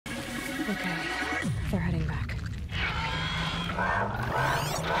Okay, they're heading back.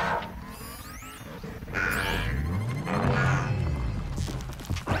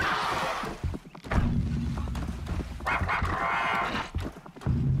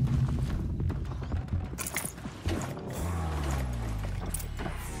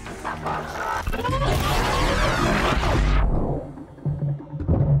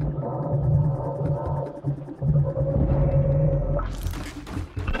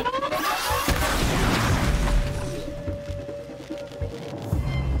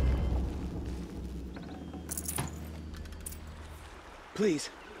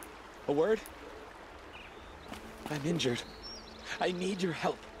 Please, a word? I'm injured. I need your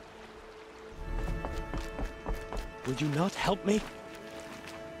help. Will you not help me?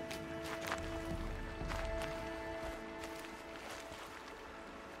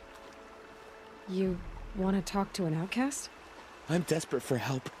 You want to talk to an outcast? I'm desperate for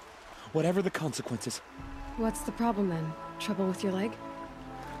help, whatever the consequences. What's the problem then? Trouble with your leg?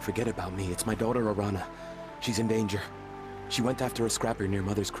 Forget about me. It's my daughter, Arana. She's in danger. She went after a scrapper near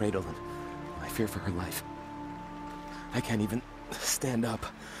Mother's cradle, and I fear for her life. I can't even stand up,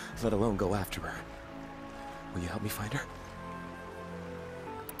 let alone go after her. Will you help me find her?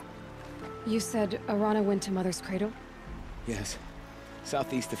 You said Arana went to Mother's cradle? Yes,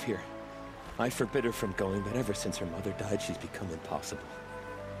 southeast of here. I forbid her from going, but ever since her mother died, she's become impossible.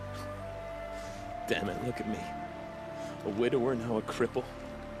 Damn it, look at me. A widower, now a cripple.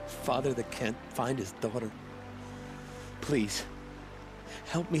 Father that can't find his daughter. Please,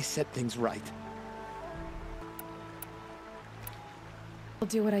 help me set things right. I'll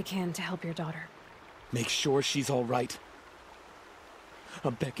do what I can to help your daughter. Make sure she's all right.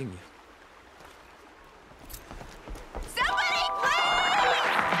 I'm begging you. Somebody,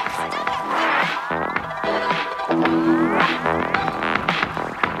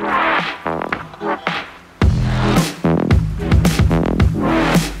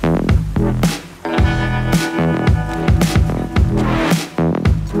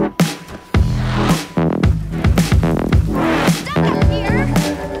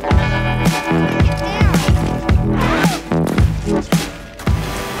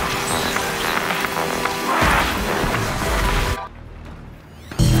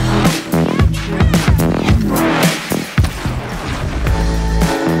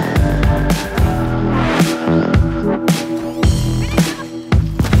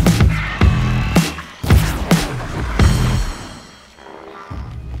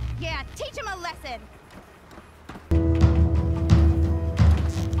 yeah, teach him a lesson.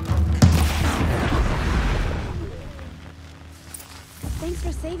 Thanks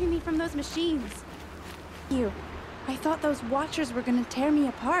for saving me from those machines. I thought those watchers were gonna tear me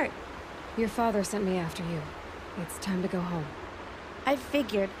apart. Your father sent me after you. It's time to go home. I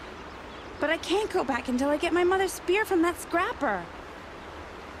figured. But I can't go back until I get my mother's spear from that scrapper.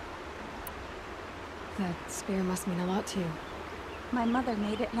 That spear must mean a lot to you. My mother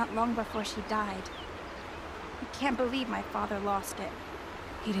made it not long before she died. I can't believe my father lost it.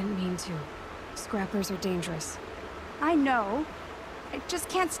 He didn't mean to. Scrappers are dangerous. I know. I just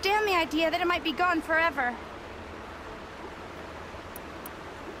can't stand the idea that it might be gone forever.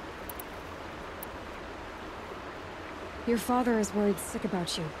 Your father is worried sick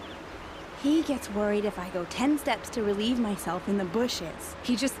about you. He gets worried if I go 10 steps to relieve myself in the bushes.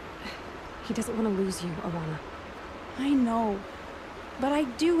 He doesn't want to lose you, Arana. I know. But I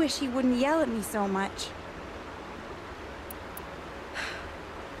do wish he wouldn't yell at me so much.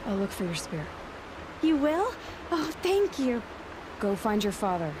 I'll look for your spear. You will? Oh, thank you. Go find your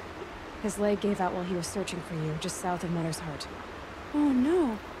father. His leg gave out while he was searching for you, just south of Mother's Heart. Oh,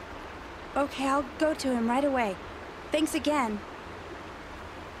 no. Okay, I'll go to him right away. Thanks again.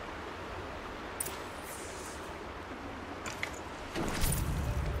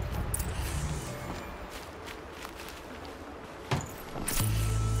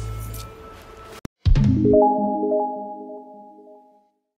 Thank you.